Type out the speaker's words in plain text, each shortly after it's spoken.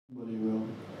Somebody will.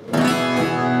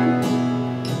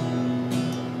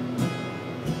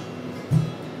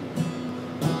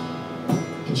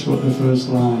 Guess what the first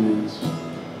line is?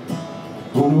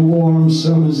 On a warm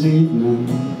summer's evening,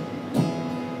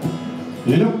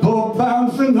 in a pub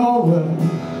bound for nowhere,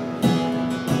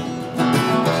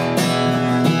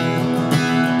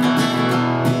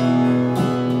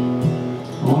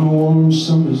 on a warm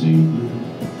summer's evening,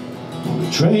 on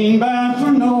a train bound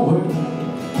for nowhere,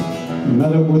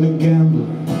 met up with a gambler.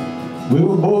 We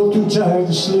were both too tired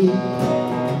to sleep,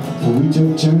 but we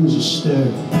took turns to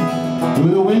stare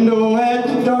through the window at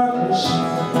the darkness.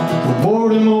 The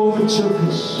boredom overtook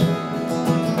us,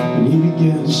 and he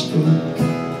began to speak.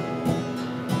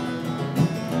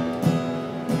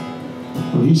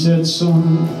 Well, he said,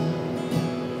 "Son,"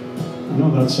 I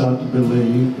know that's hard to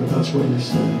believe, but that's what he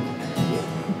said.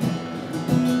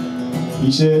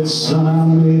 He said, "Son, I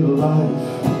made a life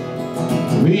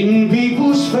reading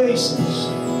people's faces,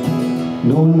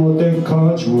 knowing what their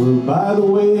cards were by the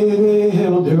way they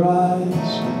held their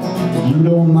eyes. If you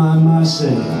don't mind my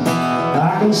saying,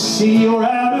 I can see you're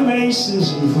out of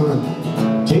aces, and for a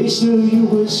taste of your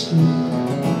whiskey,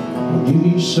 I'll give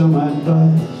you some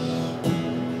advice."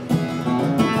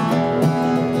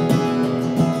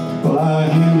 Well, I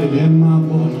handed him my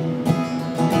bottle.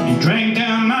 He drank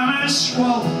down my last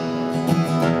swallow.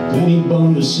 Then he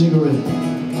bummed a cigarette,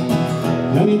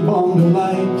 then he bummed a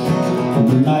light, and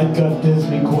the night got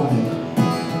deathly quiet.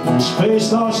 His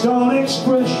face lost all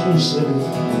expression. He said,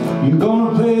 "If you're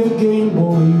gonna play the game,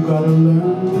 boy, you gotta learn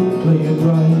to play it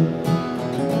right."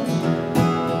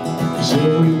 Cause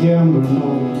every gambler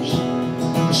knows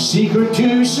the secret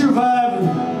to surviving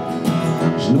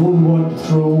is knowing what to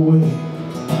throw away,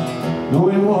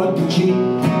 knowing what to keep.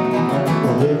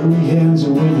 Well, every hand's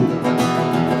a winner,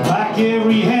 like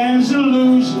every hand's a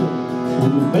loser,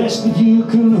 and the best that you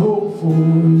can hope for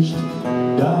is to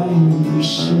die in your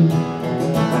sleep.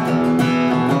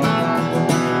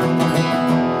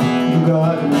 You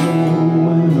gotta know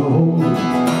when to hold it,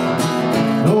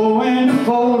 know when to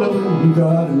fold it. You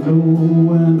gotta know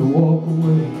when to walk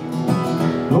away,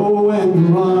 know when to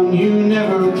run. You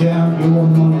never count your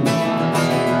money.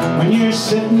 When you're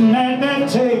sitting at that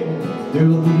table,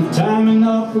 there'll be time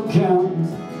enough for counting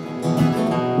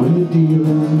when the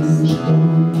dealing's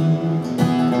done.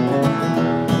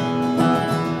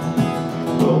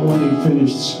 Well, when he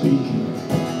finished speaking,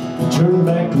 he turned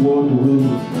back toward the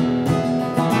window,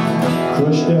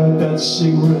 crushed out that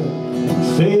cigarette, and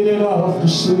faded off to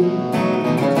sleep.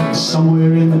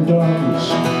 Somewhere in the darkness,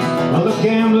 well, the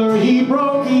gambler, he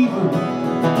broke even,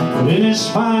 but in his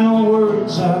final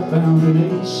words, I found an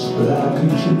ace that I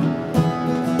could keep.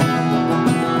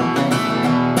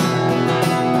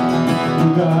 You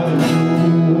gotta know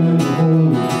when to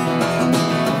hold it,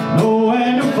 know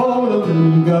when to fold it.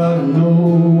 You gotta know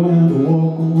when to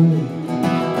walk away,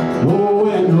 know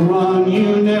when to run. You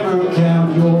never count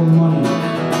your money.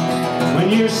 When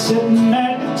you're sitting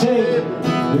at the table,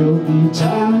 there'll be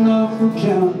time enough for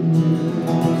counting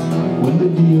when the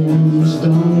dealing's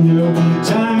done. There'll be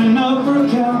time enough for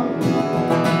counting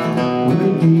when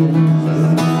the dealing's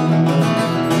done.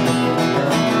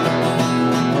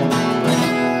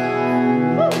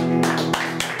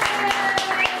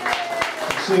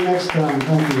 See you next time.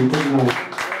 Thank you. Good night.